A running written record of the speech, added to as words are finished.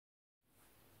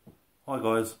Hi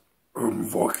guys. I'm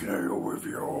fucking here with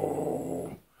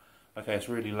you. Okay, it's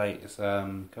really late. It's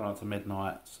coming up to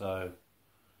midnight, so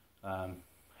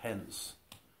hence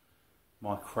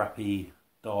my crappy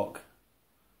dark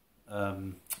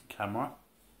camera.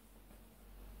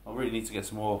 I really need to get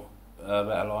some more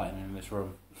better lighting in this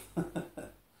room.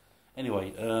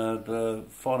 Anyway, the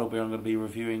final beer I'm going to be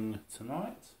reviewing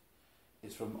tonight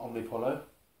is from Omnipollo,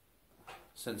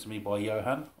 sent to me by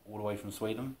Johan, all the way from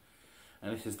Sweden.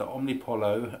 And this is the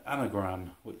Omnipollo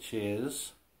Anagram, which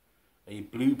is a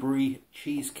blueberry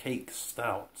cheesecake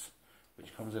stout,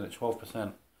 which comes in at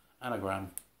 12%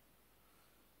 Anagram.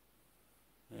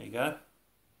 There you go.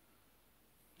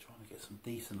 Trying to get some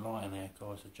decent light in here,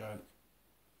 guys, a joke.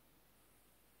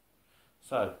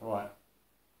 So, right.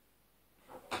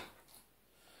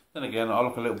 Then again, I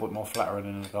look a little bit more flattering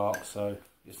in the dark, so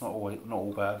it's not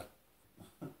all bad.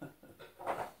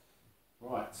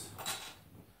 Right.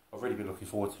 I've really been looking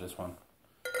forward to this one.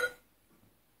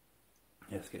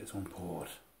 Yeah, let's get this one poured.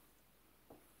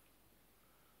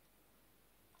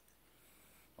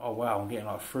 Oh wow, I'm getting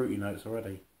like fruity notes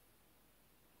already.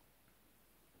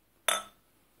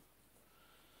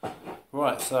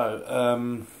 Right,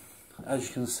 so as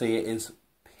you can see, it is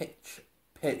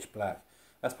pitch black.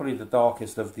 That's probably the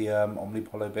darkest of the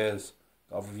Omnipollo beers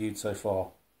that I've reviewed so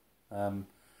far.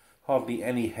 Hardly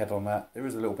any head on that. There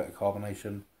is a little bit of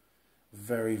carbonation.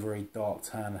 Very, very dark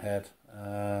tan head.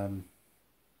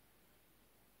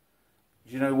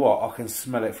 You know what? I can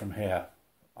smell it from here.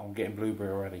 I'm getting blueberry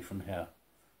already from here.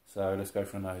 So let's go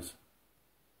for a nose.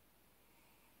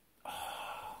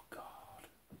 Oh, God.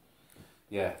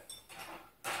 Yeah.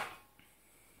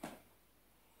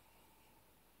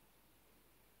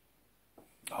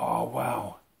 Oh,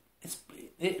 wow.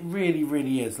 It really,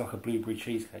 really is like a blueberry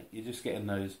cheesecake. You're just getting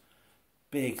those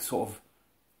big sort of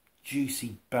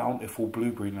juicy, bountiful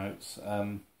blueberry notes.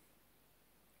 They're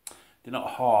not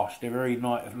harsh. They're very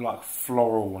nice, like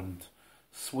floral and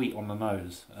sweet on the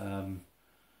nose.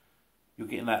 You're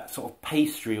getting that sort of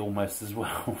pastry almost as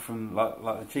well from like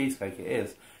the cheesecake. It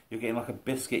is. You're getting like a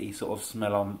biscuity sort of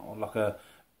smell on like a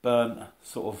burnt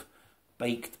sort of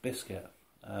baked biscuit,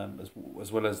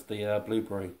 as well as the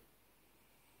blueberry.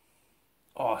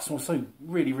 Oh, it smells so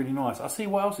really, really nice. I see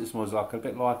what else it smells like. A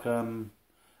bit like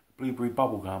blueberry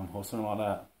bubblegum or something like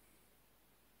that.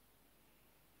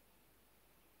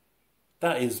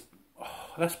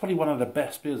 That's probably one of the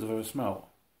best beers I've ever smelled,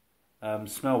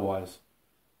 smell-wise.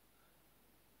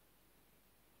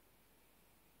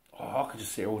 Oh, I could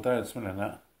just sit here all day and smelling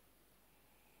that.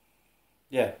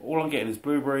 Yeah, all I'm getting is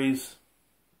blueberries,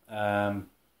 some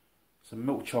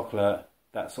milk chocolate,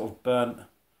 that sort of burnt,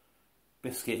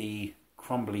 biscuity,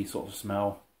 crumbly sort of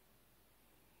smell.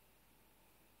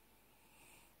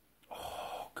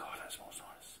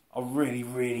 I really,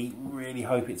 really, really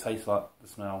hope it tastes like the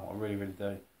smell. I really, really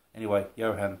do. Anyway,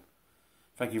 Johan,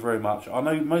 thank you very much. I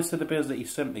know most of the beers that he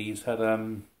sent me, he's had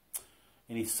in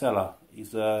his cellar.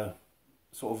 He's sort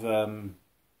of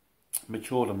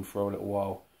matured them for a little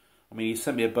while. I mean, he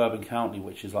sent me a Bourbon County,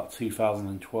 which is like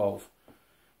 2012,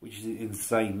 which is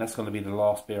insane. That's going to be the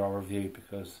last beer I review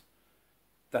because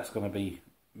that's going to be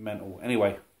mental.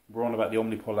 Anyway, we're on about the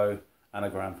Omnipollo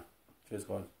Anagram. Cheers,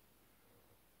 guys.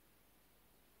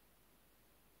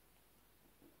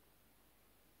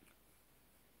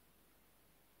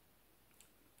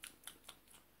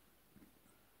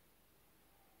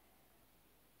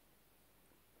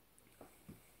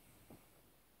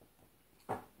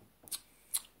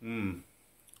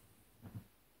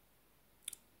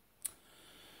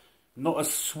 Not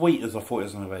as sweet as I thought it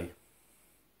was going to be.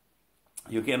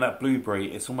 You're getting that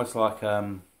blueberry. It's almost like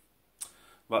the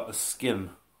skin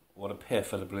or the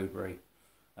pith of the blueberry.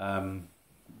 You're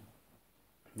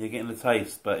getting the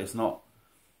taste, but it's not.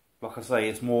 Like I say,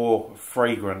 it's more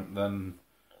fragrant than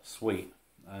sweet.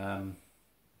 You're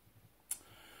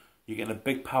getting a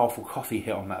big, powerful coffee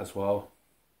hit on that as well.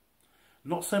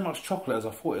 Not so much chocolate as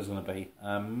I thought it was going to be.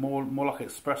 More like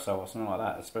espresso or something like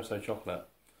that. Espresso chocolate.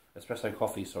 Espresso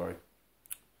coffee, sorry.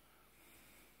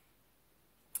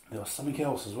 There was something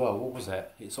else as well. What was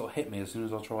it? It sort of hit me as soon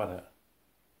as I tried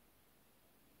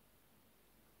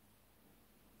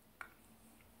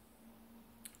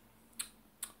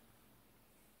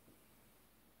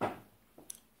it.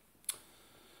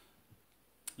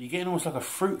 You're getting almost like a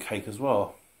fruit cake as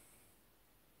well.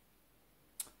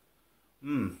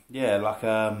 Yeah, like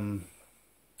a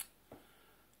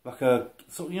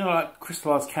sort of, you know, like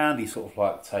crystallized candy sort of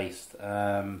like taste.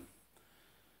 A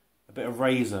bit of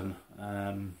raisin.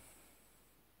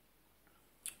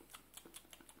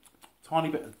 Tiny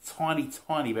bit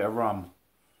of rum.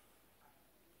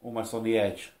 Almost on the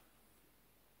edge.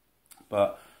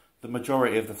 But the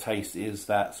majority of the taste is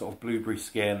that sort of blueberry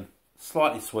skin,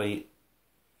 slightly sweet,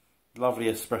 lovely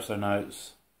espresso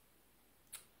notes,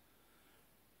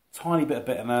 tiny bit of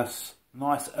bitterness,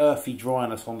 nice earthy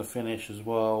dryness on the finish as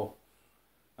well.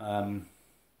 But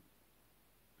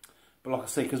like I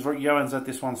say, because Johan's had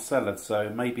this one cellared, so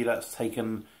maybe that's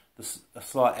taken a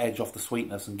slight edge off the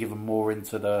sweetness and given more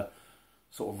into the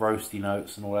sort of roasty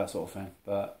notes and all that sort of thing.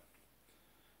 But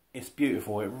it's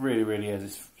beautiful. It really, really is.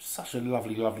 It's such a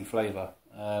lovely, lovely flavour.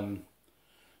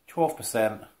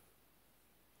 12%.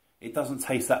 It doesn't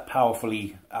taste that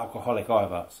powerfully alcoholic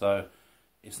either, so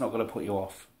it's not going to put you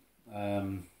off.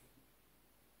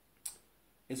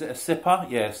 Is it a sipper?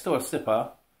 Yeah, it's still a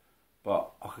sipper,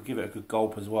 but I could give it a good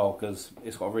gulp as well because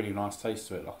it's got a really nice taste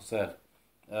to it, like I said.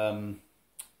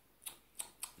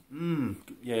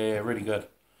 Yeah, really good.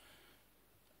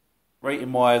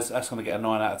 Rating wise, that's going to get a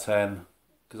 9 out of 10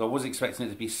 because I was expecting it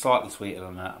to be slightly sweeter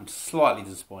than that. I'm slightly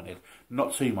disappointed.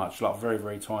 Not too much, like very,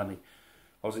 very tiny.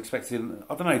 I was expecting,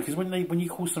 I don't know, because when you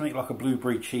call something like a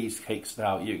blueberry cheesecake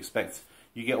stout, you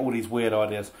get all these weird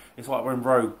ideas. It's like when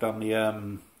Rogue done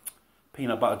the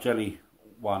peanut butter jelly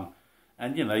one,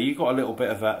 and you know, you got a little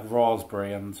bit of that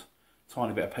raspberry and a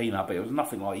tiny bit of peanut, but it was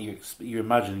nothing like you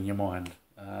imagine in your mind.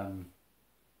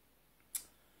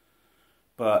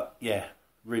 But yeah,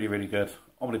 really, really good.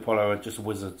 Omnipollo are just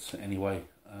wizards anyway.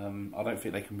 I don't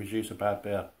think they can produce a bad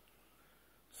beer.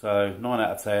 So 9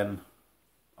 out of 10.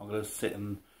 I'm going to sit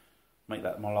and make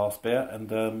that my last beer,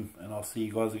 and I'll see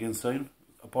you guys again soon.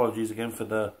 Apologies again for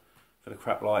the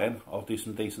crap lighting. I'll do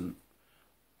some decent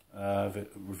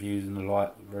reviews in the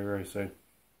light very, very soon.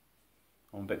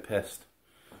 I'm a bit pissed.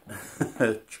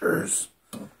 Cheers.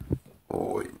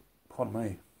 Oi. Pardon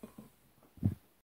me.